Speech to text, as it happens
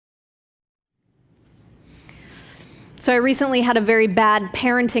So I recently had a very bad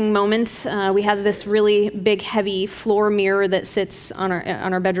parenting moment. We had this really big, heavy floor mirror that sits on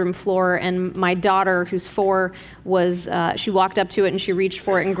our bedroom floor, and my daughter, who's 4, she walked up to it and she reached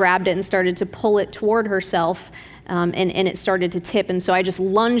for it and grabbed it and started to pull it toward herself, and it started to tip. And so I just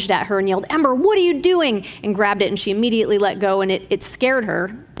lunged at her and yelled, "Ember, what are you doing?" and grabbed it, and she immediately let go, and it scared her.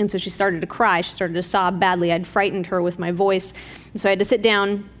 And so she started to cry. She started to sob badly. I'd frightened her with my voice. And so I had to sit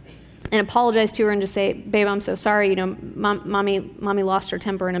down and apologize to her and just say, "Babe, I'm so sorry. Mommy lost her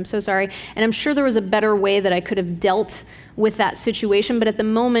temper, and I'm so sorry." And I'm sure there was a better way that I could have dealt with that situation, but at the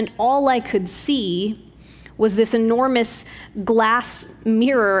moment, all I could see was this enormous glass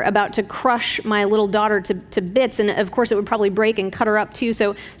mirror about to crush my little daughter to bits, and of course, it would probably break and cut her up too.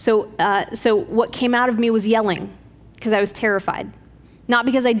 So what came out of me was yelling because I was terrified, not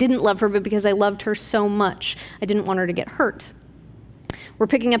because I didn't love her, but because I loved her so much. I didn't want her to get hurt. We're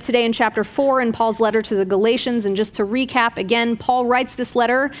picking up today in chapter 4 in Paul's letter to the Galatians, and just to recap again, Paul writes this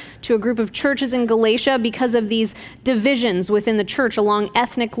letter to a group of churches in Galatia because of these divisions within the church along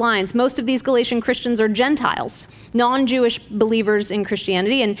ethnic lines. Most of these Galatian Christians are Gentiles, non-Jewish believers in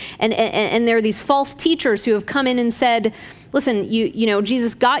Christianity, and there are these false teachers who have come in and said, "Listen,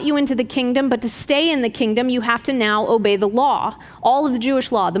 Jesus got you into the kingdom, but to stay in the kingdom, you have to now obey the law, all of the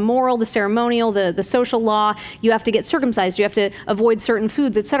Jewish law, the moral, the ceremonial, the social law. You have to get circumcised. You have to avoid certain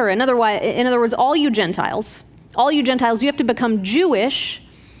foods, etc." In other words, all you Gentiles, you have to become Jewish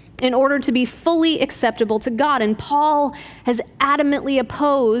in order to be fully acceptable to God. And Paul has adamantly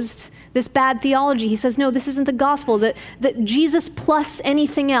opposed this bad theology. He says, no, this isn't the gospel, that Jesus plus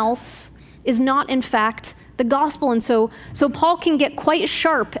anything else is not, in fact, the gospel. And so Paul can get quite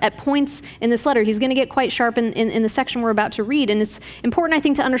sharp at points in this letter. He's going to get quite sharp in the section we're about to read. And it's important, I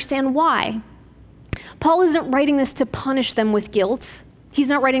think, to understand why. Paul isn't writing this to punish them with guilt. He's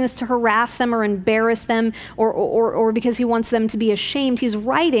not writing this to harass them or embarrass them or because he wants them to be ashamed. He's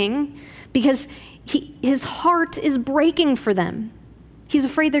writing because his heart is breaking for them. He's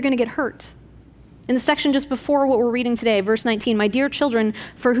afraid they're going to get hurt. In the section just before what we're reading today, verse 19, "My dear children,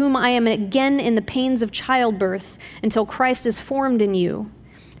 for whom I am again in the pains of childbirth until Christ is formed in you,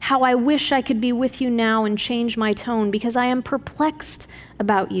 how I wish I could be with you now and change my tone, because I am perplexed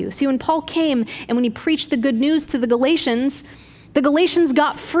about you." See, when Paul came and when he preached the good news to the Galatians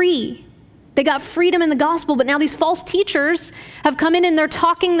got free. They got freedom in the gospel, but now these false teachers have come in and they're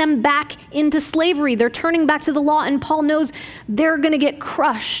talking them back into slavery. They're turning back to the law, and Paul knows they're going to get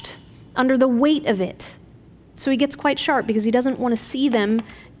crushed under the weight of it. So he gets quite sharp because he doesn't want to see them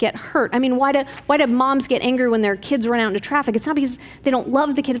get hurt. I mean, why do moms get angry when their kids run out into traffic? It's not because they don't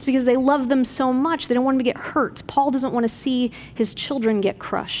love the kid, it's because they love them so much. They don't want them to get hurt. Paul doesn't want to see his children get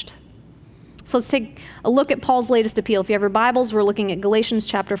crushed. So let's take a look at Paul's latest appeal. If you have your Bibles, we're looking at Galatians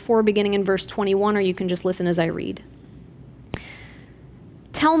chapter 4, beginning in verse 21, or you can just listen as I read.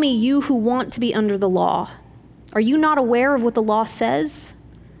 "Tell me, you who want to be under the law, are you not aware of what the law says?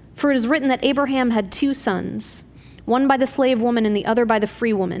 For it is written that Abraham had 2 sons, one by the slave woman and the other by the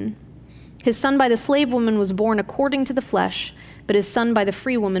free woman. His son by the slave woman was born according to the flesh, but his son by the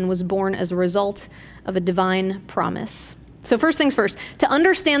free woman was born as a result of a divine promise." So first things first, to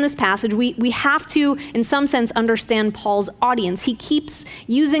understand this passage, we have to, in some sense, understand Paul's audience. He keeps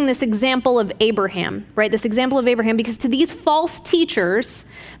using this example of Abraham, right? This example of Abraham, because to these false teachers,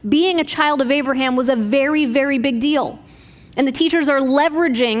 being a child of Abraham was a very, very big deal. And the teachers are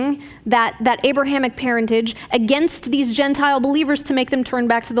leveraging that Abrahamic parentage against these Gentile believers to make them turn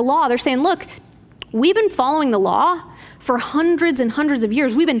back to the law. They're saying, look, we've been following the law for hundreds and hundreds of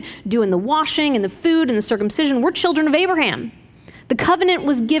years. We've been doing the washing and the food and the circumcision. We're children of Abraham. The covenant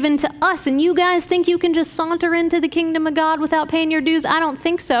was given to us, and you guys think you can just saunter into the kingdom of God without paying your dues? I don't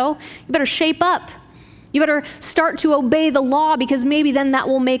think so. You better shape up. You better start to obey the law, because maybe then that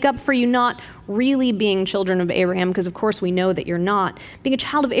will make up for you not really being children of Abraham, because of course we know that you're not. Being a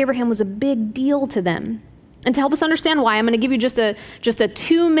child of Abraham was a big deal to them. And to help us understand why, I'm going to give you just a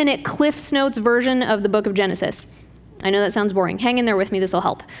 2-minute Cliff's Notes version of the book of Genesis. I know that sounds boring. Hang in there with me, this will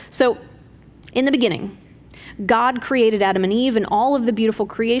help. So, in the beginning, God created Adam and Eve and all of the beautiful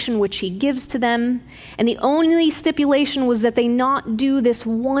creation which he gives to them, and the only stipulation was that they not do this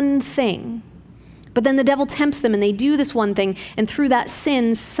one thing. But then the devil tempts them, and they do this one thing, and through that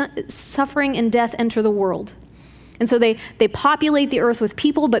sin, suffering and death enter the world. And so they populate the earth with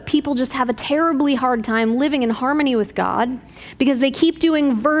people, but people just have a terribly hard time living in harmony with God because they keep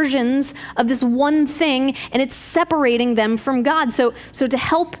doing versions of this one thing, and it's separating them from God. So to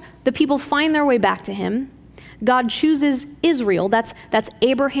help the people find their way back to him, God chooses Israel, that's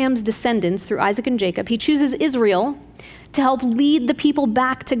Abraham's descendants through Isaac and Jacob. He chooses Israel to help lead the people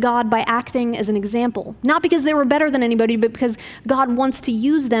back to God by acting as an example. Not because they were better than anybody, but because God wants to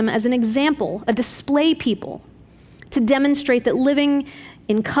use them as an example, a display people, to demonstrate that living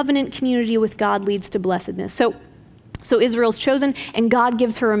in covenant community with God leads to blessedness. So Israel's chosen, and God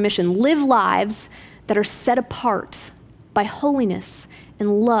gives her a mission. Live lives that are set apart by holiness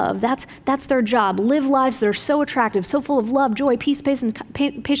and love. That's their job. Live lives that are so attractive, so full of love, joy, peace,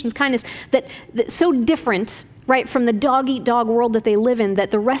 patience, kindness, that so different, right, from the dog-eat-dog world that they live in,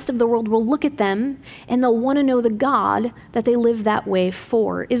 that the rest of the world will look at them and they'll want to know the God that they live that way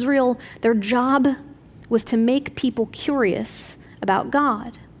for. Israel, their job was to make people curious about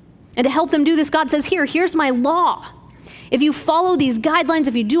God. And to help them do this, God says, here's my law. If you follow these guidelines,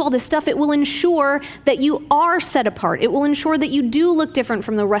 if you do all this stuff, it will ensure that you are set apart. It will ensure that you do look different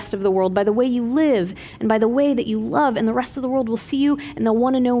from the rest of the world by the way you live and by the way that you love, and the rest of the world will see you and they'll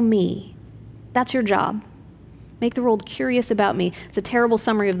want to know me. That's your job. Make the world curious about me. It's a terrible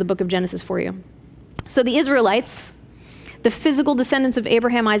summary of the book of Genesis for you. So the Israelites, the physical descendants of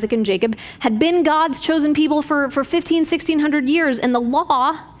Abraham, Isaac, and Jacob, had been God's chosen people for 1,1600 years, and the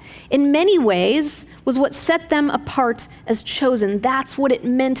law, in many ways, was what set them apart as chosen. That's what it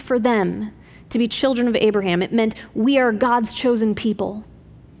meant for them to be children of Abraham. It meant we are God's chosen people.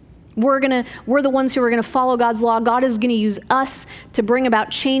 We're the ones who are going to follow God's law. God is going to use us to bring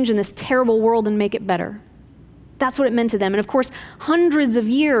about change in this terrible world and make it better. That's what it meant to them. And of course, hundreds of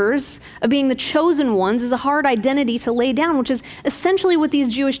years of being the chosen ones is a hard identity to lay down, which is essentially what these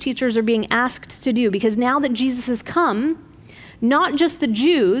Jewish teachers are being asked to do. Because now that Jesus has come, not just the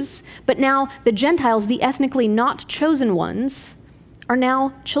Jews, but now the Gentiles, the ethnically not chosen ones, are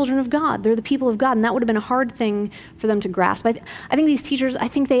now children of God. They're the people of God, and that would have been a hard thing for them to grasp. I think these teachers,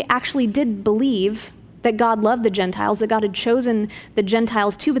 they actually did believe that God loved the Gentiles, that God had chosen the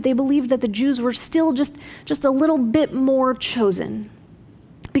Gentiles too, but they believed that the Jews were still just a little bit more chosen.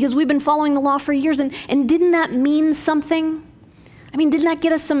 Because we've been following the law for years, and didn't that mean something? I mean, didn't that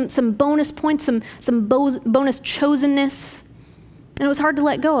get us some bonus points, some bonus chosenness? And it was hard to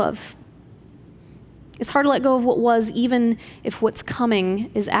let go of. It's hard to let go of what was, even if what's coming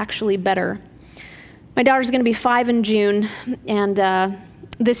is actually better. My daughter's going to be 5 in June, and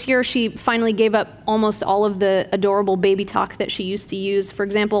this year she finally gave up almost all of the adorable baby talk that she used to use. For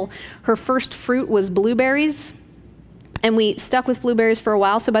example, her first fruit was blueberries, and we stuck with blueberries for a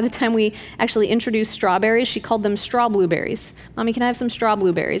while, so by the time we actually introduced strawberries, she called them straw blueberries. Mommy, can I have some straw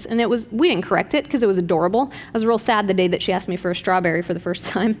blueberries? And we didn't correct it because it was adorable. I was real sad the day that she asked me for a strawberry for the first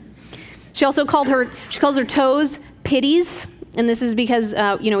time. She also calls her toes pitties, and this is because,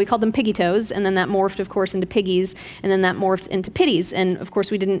 we called them piggy toes, and then that morphed, of course, into piggies, and then that morphed into pitties, and of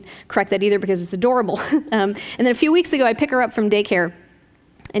course we didn't correct that either because it's adorable. And then a few weeks ago, I pick her up from daycare,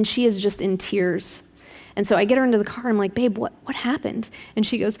 and she is just in tears. And so I get her into the car, and I'm like, babe, what happened? And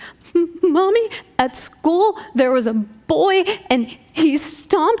she goes, Mommy, at school, there was a boy, and he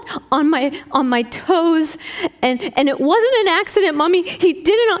stomped on my toes, and it wasn't an accident, Mommy. He did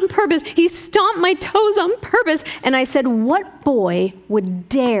it on purpose. He stomped my toes on purpose. And I said, what boy would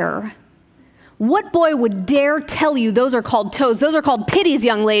dare tell you those are called toes? Those are called pitties,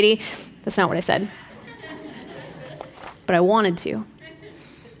 young lady. That's not what I said. But I wanted to,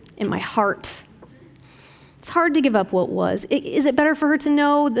 in my heart. It's hard to give up what was. Is it better for her to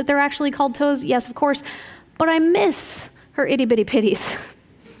know that they're actually called toes? Yes, of course. But I miss her itty-bitty pitties.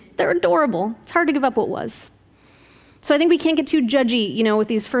 They're adorable. It's hard to give up what was. So I think we can't get too judgy, with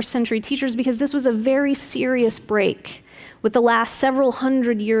these first century teachers, because this was a very serious break with the last several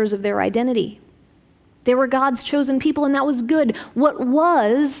hundred years of their identity. They were God's chosen people, and that was good. What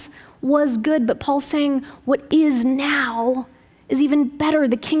was good, but Paul's saying what is now is even better.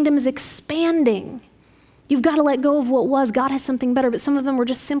 The kingdom is expanding. You've got to let go of what was. God has something better, but some of them were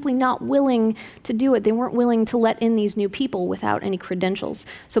just simply not willing to do it. They weren't willing to let in these new people without any credentials.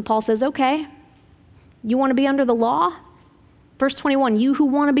 So Paul says, okay, you want to be under the law? Verse 21, you who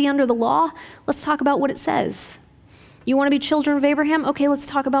want to be under the law, let's talk about what it says. You want to be children of Abraham? Okay, let's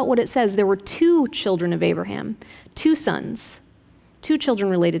talk about what it says. There were 2 children of Abraham, 2 sons, 2 children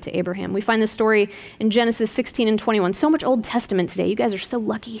related to Abraham. We find this story in Genesis 16 and 21. So much Old Testament today. You guys are so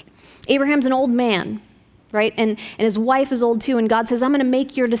lucky. Abraham's an old man, right? And his wife is old too, and God says, I'm going to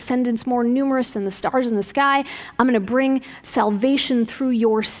make your descendants more numerous than the stars in the sky. I'm going to bring salvation through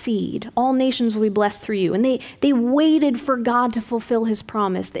your seed. All nations will be blessed through you. And they waited for God to fulfill his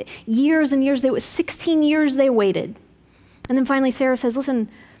promise. Years and years, 16 years they waited. And then finally Sarah says, listen,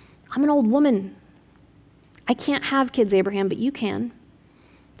 I'm an old woman. I can't have kids, Abraham, but you can.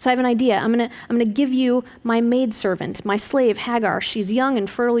 So I have an idea. I'm gonna give you my maidservant, my slave, Hagar. She's young and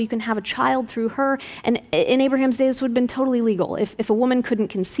fertile. You can have a child through her. And in Abraham's days, this would have been totally legal. If a woman couldn't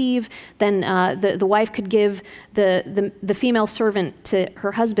conceive, then the wife could give the female servant to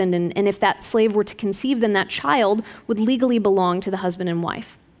her husband. And if that slave were to conceive, then that child would legally belong to the husband and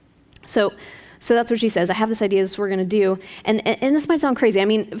wife. So that's what she says. I have this idea, this is what we're going to do. And this might sound crazy. I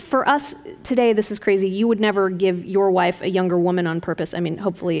mean, for us today, this is crazy. You would never give your wife a younger woman on purpose. I mean,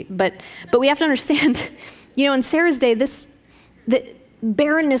 hopefully. But we have to understand, in Sarah's day, the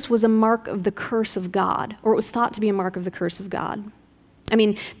barrenness was a mark of the curse of God, or it was thought to be a mark of the curse of God. I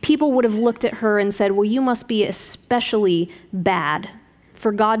mean, people would have looked at her and said, well, you must be especially bad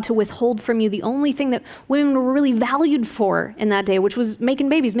for God to withhold from you the only thing that women were really valued for in that day, which was making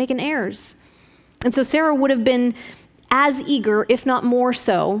babies, making heirs. And so Sarah would have been as eager, if not more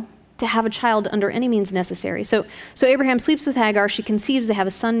so, to have a child under any means necessary. So Abraham sleeps with Hagar. She conceives. They have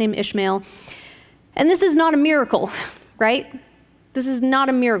a son named Ishmael. And this is not a miracle, right? This is not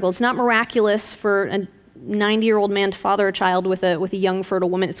a miracle. It's not miraculous for a 90-year-old man to father a child with a young,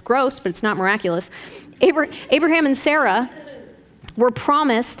 fertile woman. It's gross, but it's not miraculous. Abraham and Sarah were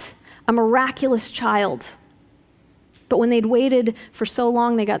promised a miraculous child. But when they'd waited for so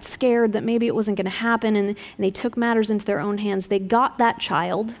long, they got scared that maybe it wasn't going to happen, and they took matters into their own hands. They got that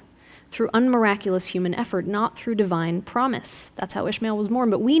child through unmiraculous human effort, not through divine promise. That's how Ishmael was born.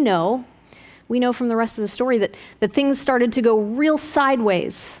 But we know from the rest of the story that things started to go real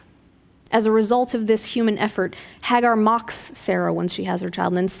sideways as a result of this human effort. Hagar mocks Sarah when she has her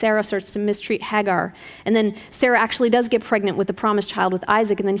child, and then Sarah starts to mistreat Hagar. And then Sarah actually does get pregnant with the promised child with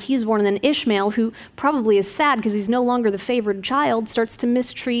Isaac, and then he's born, and then Ishmael, who probably is sad because he's no longer the favored child, starts to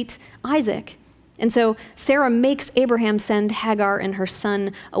mistreat Isaac. And so Sarah makes Abraham send Hagar and her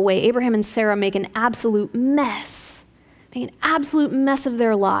son away. Abraham and Sarah make an absolute mess of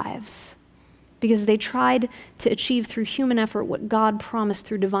their lives, because they tried to achieve through human effort what God promised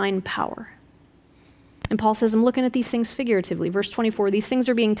through divine power. And Paul says, I'm looking at these things figuratively. Verse 24, these things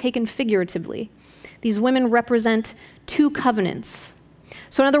are being taken figuratively. These women represent two covenants.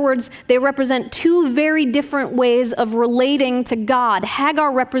 So in other words, they represent two very different ways of relating to God.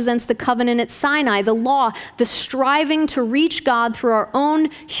 Hagar represents the covenant at Sinai, the law, the striving to reach God through our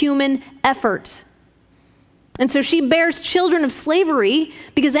own human effort. And so she bears children of slavery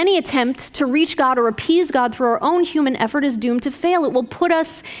because any attempt to reach God or appease God through our own human effort is doomed to fail. It will put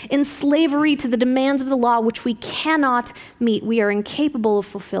us in slavery to the demands of the law, which we cannot meet. We are incapable of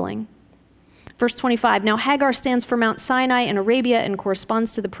fulfilling. Verse 25, now Hagar stands for Mount Sinai in Arabia and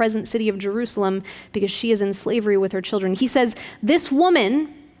corresponds to the present city of Jerusalem because she is in slavery with her children. He says, this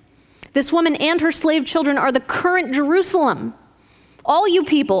woman and her slave children are the current Jerusalem. All you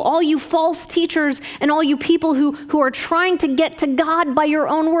people, all you false teachers, and all you people who are trying to get to God by your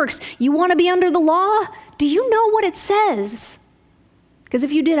own works, you want to be under the law? Do you know what it says? Because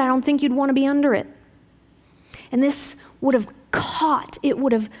if you did, I don't think you'd want to be under it. And this would have caught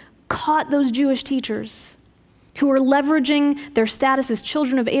those Jewish teachers who were leveraging their status as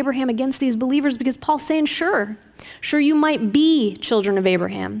children of Abraham against these believers, because Paul's saying, sure, you might be children of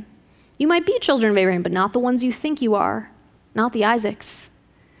Abraham. You might be children of Abraham, but not the ones you think you are. Not the Isaacs.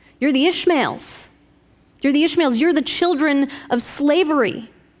 You're the Ishmaels. You're the children of slavery.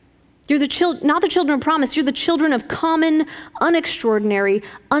 You're not the children of promise. You're the children of common, unextraordinary,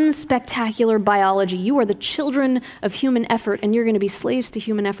 unspectacular biology. You are the children of human effort, and you're going to be slaves to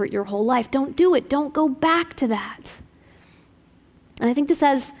human effort your whole life. Don't do it. Don't go back to that. And I think this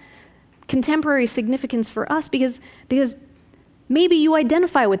has contemporary significance for us because maybe you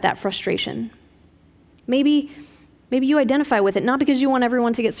identify with that frustration. Maybe you identify with it, not because you want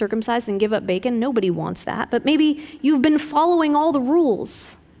everyone to get circumcised and give up bacon. Nobody wants that. But maybe you've been following all the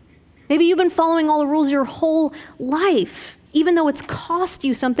rules. Maybe you've been following all the rules your whole life, even though it's cost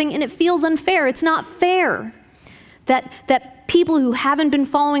you something and it feels unfair. It's not fair that people who haven't been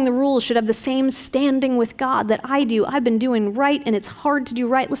following the rules should have the same standing with God that I do. I've been doing right, and it's hard to do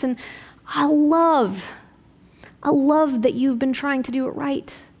right. Listen, I love that you've been trying to do it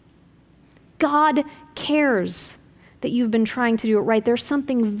right. God cares that you've been trying to do it right. There's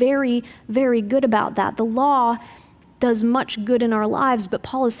something very, very good about that. The law does much good in our lives, but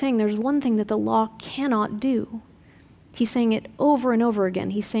Paul is saying there's one thing that the law cannot do. He's saying it over and over again.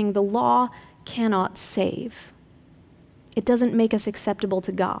 He's saying the law cannot save. It doesn't make us acceptable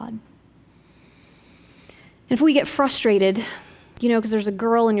to God. And if we get frustrated, because there's a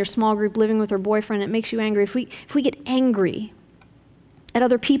girl in your small group living with her boyfriend, it makes you angry. If we get angry at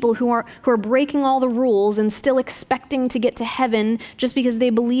other people who are breaking all the rules and still expecting to get to heaven just because they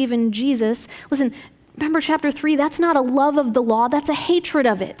believe in Jesus, listen, Remember chapter 3, that's not a love of the law, that's a hatred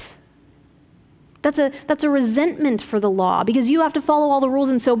of it. That's a resentment for the law because you have to follow all the rules,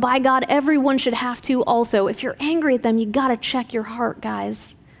 and so by God, everyone should have to also. If you're angry at them, you gotta check your heart,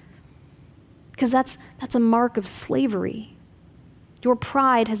 guys. Because that's a mark of slavery. Your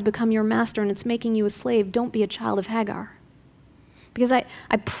pride has become your master and it's making you a slave. Don't be a child of Hagar. Because I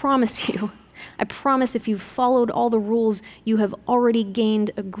promise you, I promise if you've followed all the rules, you have already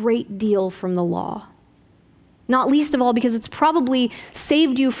gained a great deal from the law. Not least of all because it's probably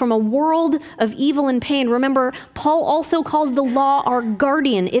saved you from a world of evil and pain. Remember, Paul also calls the law our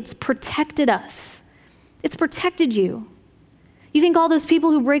guardian. It's protected us. It's protected you. You think all those people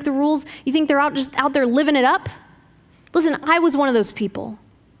who break the rules, you think they're just out there living it up? Listen, I was one of those people.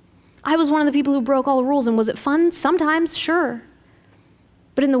 I was one of the people who broke all the rules, and was it fun? Sometimes, sure.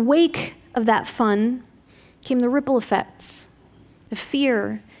 But in the wake of that fun came the ripple effects of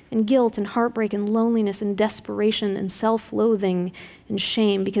fear and guilt and heartbreak and loneliness and desperation and self-loathing and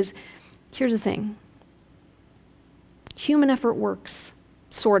shame. Because here's the thing. Human effort works,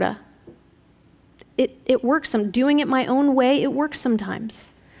 sorta. It works. I'm doing it my own way. It works sometimes.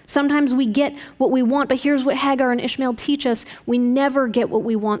 Sometimes we get what we want, but here's what Hagar and Ishmael teach us. We never get what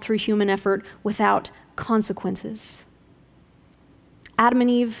we want through human effort without consequences. Adam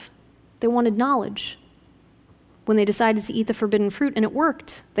and Eve, they wanted knowledge when they decided to eat the forbidden fruit, and it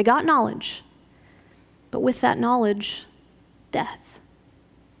worked. They got knowledge. But with that knowledge, death.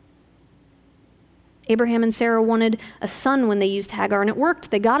 Abraham and Sarah wanted a son when they used Hagar, and it worked.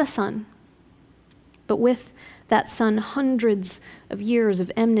 They got a son. But with that son, hundreds of years of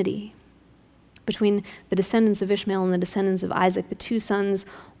enmity between the descendants of Ishmael and the descendants of Isaac, the two sons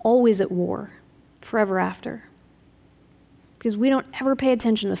always at war, forever after. Because we don't ever pay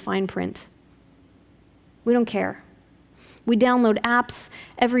attention to the fine print. We don't care. We download apps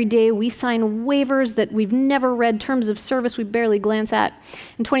every day. We sign waivers that we've never read, terms of service we barely glance at.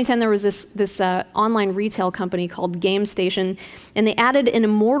 In 2010, there was this online retail company called GameStation, and they added an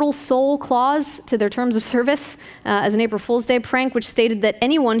immortal soul clause to their terms of service as an April Fool's Day prank, which stated that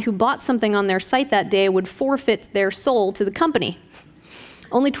anyone who bought something on their site that day would forfeit their soul to the company.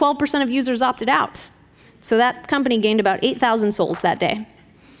 Only 12% of users opted out. So that company gained about 8,000 souls that day.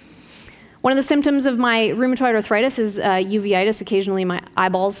 One of the symptoms of my rheumatoid arthritis is uveitis. Occasionally my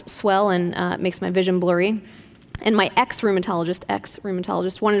eyeballs swell and makes my vision blurry. And my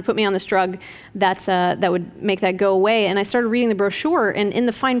ex-rheumatologist wanted to put me on this drug that would make that go away. And I started reading the brochure, and in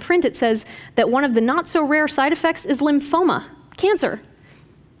the fine print it says that one of the not-so-rare side effects is lymphoma, cancer.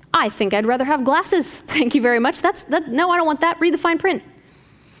 I think I'd rather have glasses. Thank you very much. No, I don't want that. Read the fine print.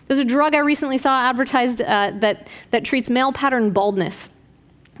 There's a drug I recently saw advertised that treats male pattern baldness.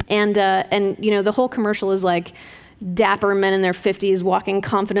 And you know, the whole commercial is like dapper men in their 50s walking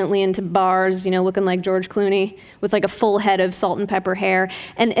confidently into bars, you know, looking like George Clooney with like a full head of salt and pepper hair.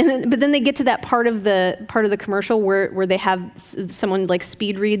 But then they get to that part of the commercial where they have someone like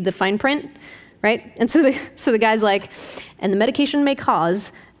speed read the fine print, right? And so the guy's like, and the medication may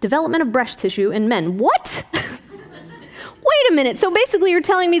cause development of breast tissue in men. What? Wait a minute. So basically you're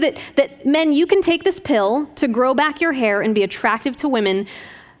telling me that men, you can take this pill to grow back your hair and be attractive to women,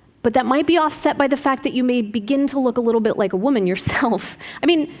 but that might be offset by the fact that you may begin to look a little bit like a woman yourself. I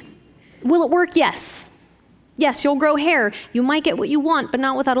mean, will it work? Yes. Yes, you'll grow hair. You might get what you want, but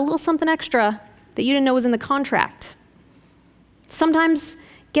not without a little something extra that you didn't know was in the contract. Sometimes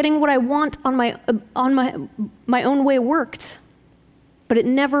getting what I want on my own way worked, but it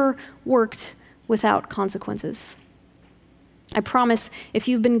never worked without consequences. I promise, if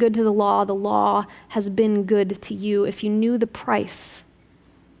you've been good to the law has been good to you. If you knew the price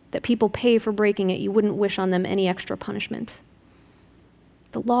that people pay for breaking it, you wouldn't wish on them any extra punishment.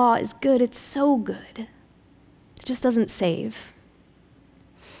 The law is good. It's so good. It just doesn't save.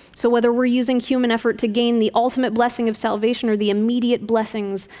 So whether we're using human effort to gain the ultimate blessing of salvation or the immediate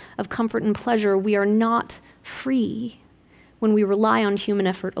blessings of comfort and pleasure, we are not free when we rely on human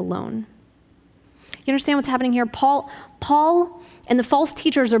effort alone. You understand what's happening here? Paul and the false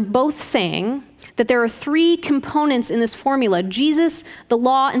teachers are both saying that there are three components in this formula: Jesus, the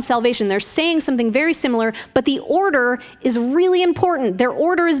law, and salvation. They're saying something very similar, but the order is really important. Their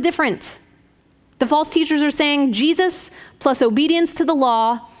order is different. The false teachers are saying Jesus plus obedience to the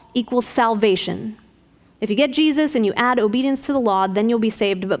law equals salvation. If you get Jesus and you add obedience to the law, then you'll be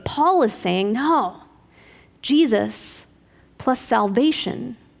saved. But Paul is saying, no, Jesus plus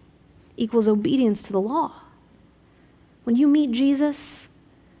salvation equals obedience to the law. When you meet Jesus,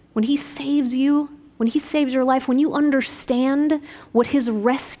 when he saves you, when he saves your life, when you understand what his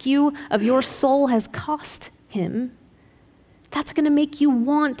rescue of your soul has cost him, that's going to make you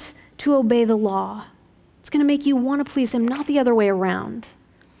want to obey the law. going to make you want to please him, not the other way around.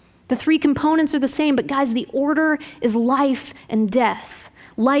 The three components are the same, but guys, the order is life and death.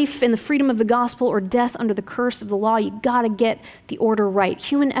 Life in the freedom of the gospel or death under the curse of the law. You got to get the order right.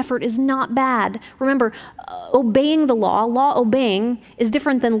 Human effort is not bad. Remember, obeying the law obeying is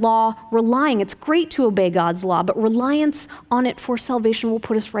different than law relying. It's great to obey God's law, but reliance on it for salvation will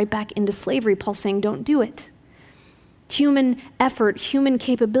put us right back into slavery. Paul's saying, don't do it. Human effort, human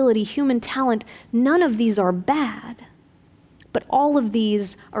capability, human talent, none of these are bad, but all of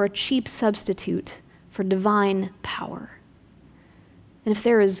these are a cheap substitute for divine power. And if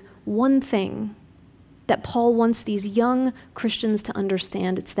there is one thing that Paul wants these young Christians to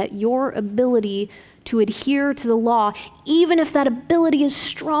understand, it's that your ability to adhere to the law, even if that ability is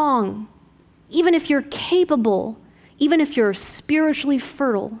strong, even if you're capable, even if you're spiritually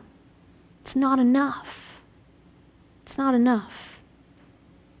fertile, it's not enough. It's not enough.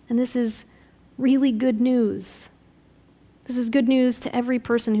 And this is really good news. This is good news to every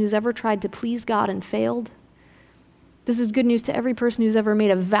person who's ever tried to please God and failed. This is good news to every person who's ever made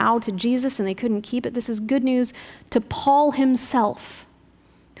a vow to Jesus and they couldn't keep it. This is good news to Paul himself,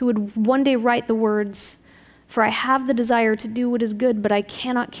 who would one day write the words, "For I have the desire to do what is good, but I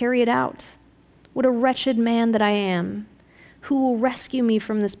cannot carry it out. What a wretched man that I am. Who will rescue me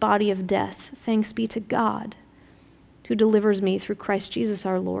from this body of death? Thanks be to God, who delivers me through Christ Jesus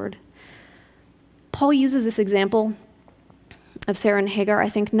our Lord." Paul uses this example of Sarah and Hagar, I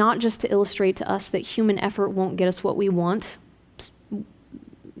think, not just to illustrate to us that human effort won't get us what we want,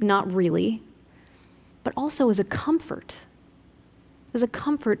 not really, but also as a comfort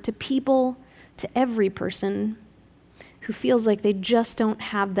to people, to every person who feels like they just don't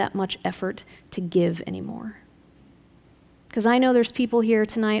have that much effort to give anymore. Because I know there's people here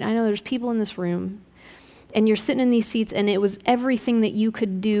tonight, I know there's people in this room, and you're sitting in these seats and it was everything that you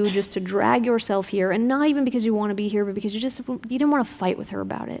could do just to drag yourself here, and not even because you want to be here, but because you didn't want to fight with her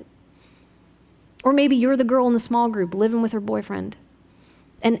about it. Or maybe you're the girl in the small group living with her boyfriend,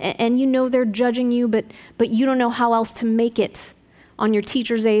 and you know they're judging you, but you don't know how else to make it on your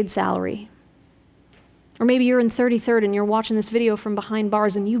teacher's aide salary. Or maybe you're in 33rd and you're watching this video from behind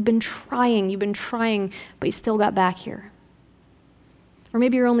bars and you've been trying, but you still got back here. Or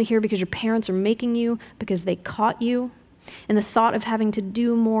maybe you're only here because your parents are making you, because they caught you. And the thought of having to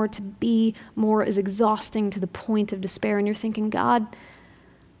do more, to be more, is exhausting to the point of despair. And you're thinking, God,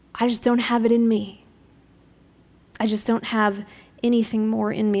 I just don't have it in me. I just don't have anything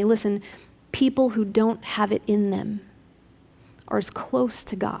more in me. Listen, people who don't have it in them are as close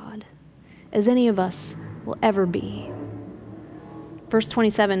to God as any of us will ever be. Verse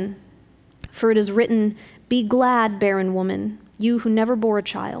 27, "For it is written, 'Be glad, barren woman, you who never bore a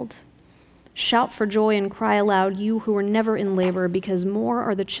child. Shout for joy and cry aloud, you who were never in labor, because more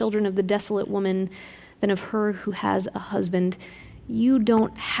are the children of the desolate woman than of her who has a husband.'" You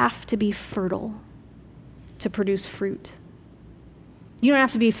don't have to be fertile to produce fruit. You don't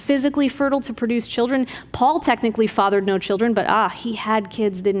have to be physically fertile to produce children. Paul technically fathered no children, but he had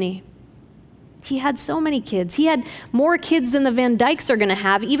kids, didn't he? He had so many kids. He had more kids than the Van Dykes are going to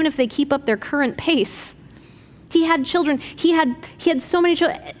have, even if they keep up their current pace. He had children. He had so many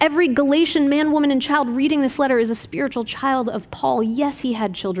children. Every Galatian man, woman, and child reading this letter is a spiritual child of Paul. Yes, he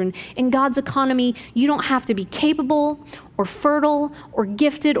had children. In God's economy, you don't have to be capable or fertile or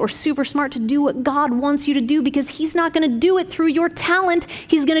gifted or super smart to do what God wants you to do, because he's not going to do it through your talent.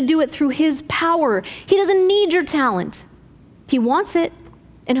 He's going to do it through his power. He doesn't need your talent. He wants it,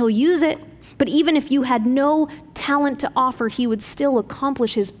 and he'll use it. But even if you had no talent to offer, he would still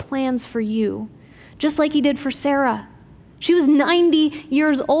accomplish his plans for you. Just like he did for Sarah. She was 90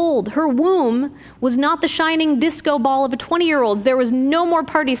 years old. Her womb was not the shining disco ball of a 20-year-old's. There was no more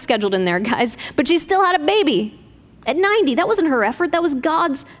parties scheduled in there, guys. But she still had a baby at 90. That wasn't her effort. That was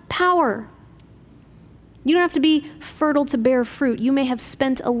God's power. You don't have to be fertile to bear fruit. You may have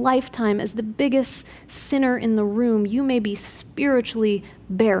spent a lifetime as the biggest sinner in the room. You may be spiritually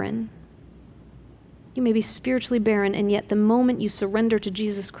barren. You may be spiritually barren, and yet the moment you surrender to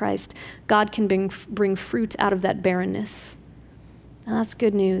Jesus Christ, God can bring fruit out of that barrenness. And that's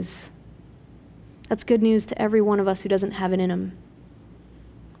good news. That's good news to every one of us who doesn't have it in him.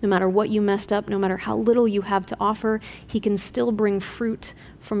 No matter what you messed up, no matter how little you have to offer, he can still bring fruit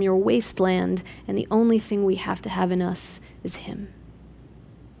from your wasteland, and the only thing we have to have in us is him.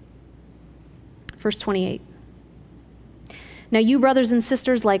 Verse 28. "Now you, brothers and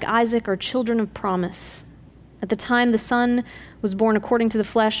sisters, like Isaac, are children of promise. At that time the son born according to the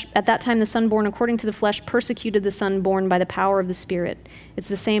flesh persecuted the son born by the power of the Spirit." It's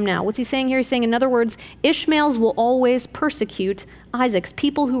the same now. What's he saying here? He's saying, in other words, Ishmaels will always persecute Isaacs.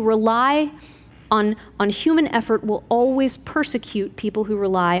 People who rely on human effort will always persecute people who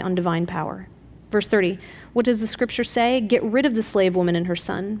rely on divine power. Verse 30, what does the scripture say? Get rid of the slave woman and her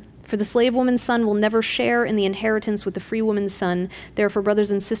son. For the slave woman's son will never share in the inheritance with the free woman's son. Therefore,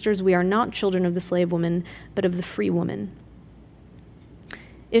 brothers and sisters, we are not children of the slave woman, but of the free woman.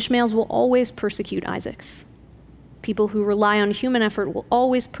 Ishmaels will always persecute Isaacs. People who rely on human effort will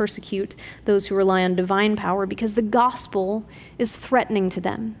always persecute those who rely on divine power because the gospel is threatening to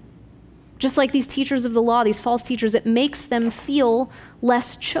them. Just like these teachers of the law, these false teachers, it makes them feel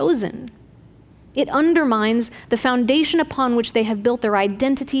less chosen. It undermines the foundation upon which they have built their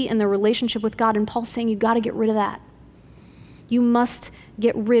identity and their relationship with God. And Paul's saying, you got to get rid of that. You must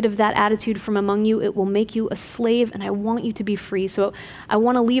get rid of that attitude from among you. It will make you a slave, and I want you to be free. So I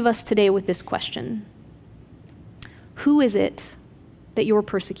want to leave us today with this question. Who is it that you're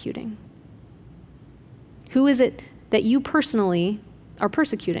persecuting? Who is it that you personally are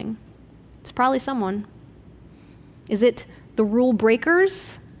persecuting? It's probably someone. Is it the rule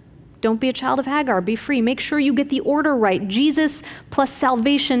breakers? Don't be a child of Hagar. Be free. Make sure you get the order right. Jesus plus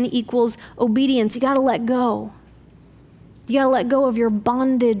salvation equals obedience. You got to let go. You got to let go of your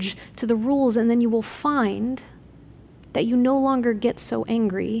bondage to the rules, and then you will find that you no longer get so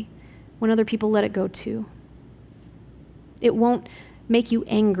angry when other people let it go too. It won't make you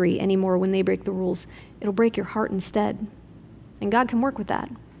angry anymore when they break the rules. It'll break your heart instead. And God can work with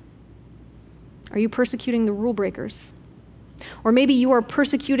that. Are you persecuting the rule breakers? Or maybe you are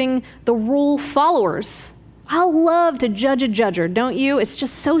persecuting the rule followers. I love to judge a judger, don't you? It's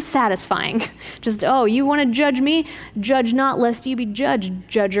just so satisfying. Just, oh, you want to judge me? Judge not, lest you be judged,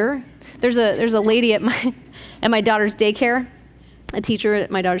 judger. There's a lady at my daughter's daycare, a teacher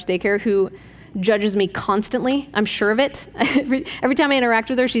at my daughter's daycare who judges me constantly. I'm sure of it. Every time I interact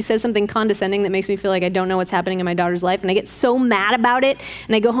with her, she says something condescending that makes me feel like I don't know what's happening in my daughter's life, and I get so mad about it,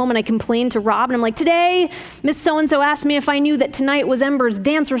 and I go home and I complain to Rob, and I'm like, today, Miss So-and-so asked me if I knew that tonight was Ember's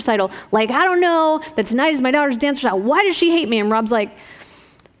dance recital. Like, I don't know that tonight is my daughter's dance recital. Why does she hate me? And Rob's like,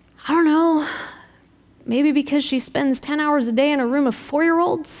 I don't know. Maybe because she spends 10 hours a day in a room of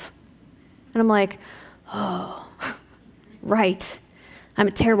 4-year-olds? And I'm like, oh, right. I'm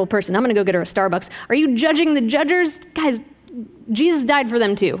a terrible person. I'm going to go get her a Starbucks. Are you judging the judgers? Guys, Jesus died for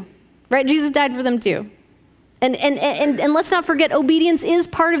them too, right? Jesus died for them too. And let's not forget, obedience is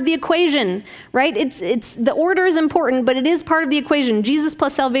part of the equation, right? It's the order is important, but it is part of the equation. Jesus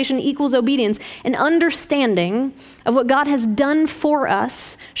plus salvation equals obedience. An understanding of what God has done for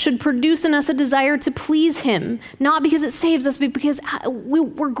us should produce in us a desire to please him, not because it saves us, but because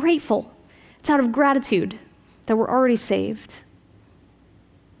we're grateful. It's out of gratitude that we're already saved.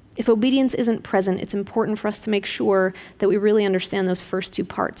 If obedience isn't present, it's important for us to make sure that we really understand those first two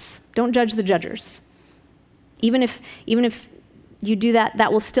parts. Don't judge the judgers. Even if you do that,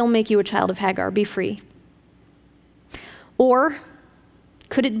 that will still make you a child of Hagar. Be free. Or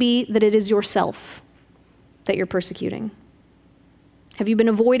could it be that it is yourself that you're persecuting? Have you been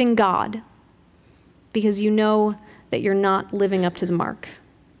avoiding God because you know that you're not living up to the mark?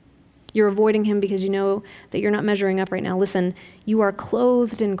 You're avoiding him because you know that you're not measuring up right now. Listen, you are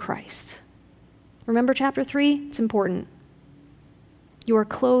clothed in Christ. Remember chapter 3? It's important. You are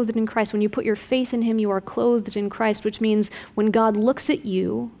clothed in Christ. When you put your faith in him, you are clothed in Christ, which means when God looks at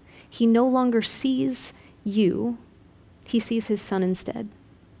you, he no longer sees you. He sees his son instead.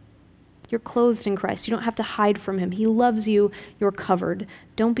 You're clothed in Christ. You don't have to hide from him. He loves you. You're covered.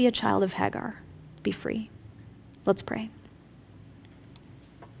 Don't be a child of Hagar. Be free. Let's pray.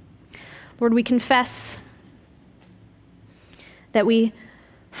 Lord, we confess that we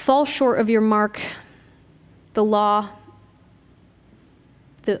fall short of your mark, the law,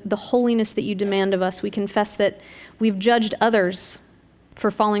 the holiness that you demand of us. We confess that we've judged others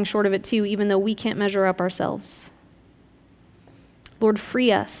for falling short of it too, even though we can't measure up ourselves. Lord,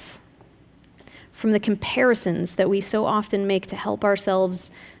 free us from the comparisons that we so often make to help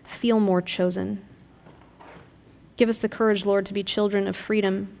ourselves feel more chosen. Give us the courage, Lord, to be children of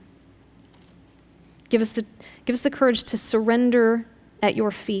freedom. Give us the courage to surrender at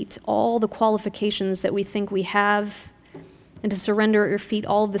your feet all the qualifications that we think we have, and to surrender at your feet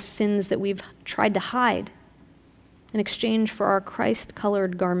all of the sins that we've tried to hide in exchange for our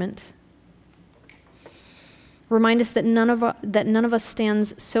Christ-colored garment. Remind us that none of us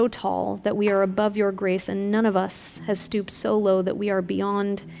stands so tall that we are above your grace, and none of us has stooped so low that we are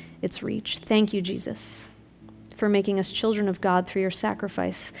beyond its reach. Thank you, Jesus, for making us children of God through your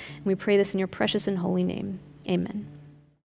sacrifice. And we pray this in your precious and holy name. Amen.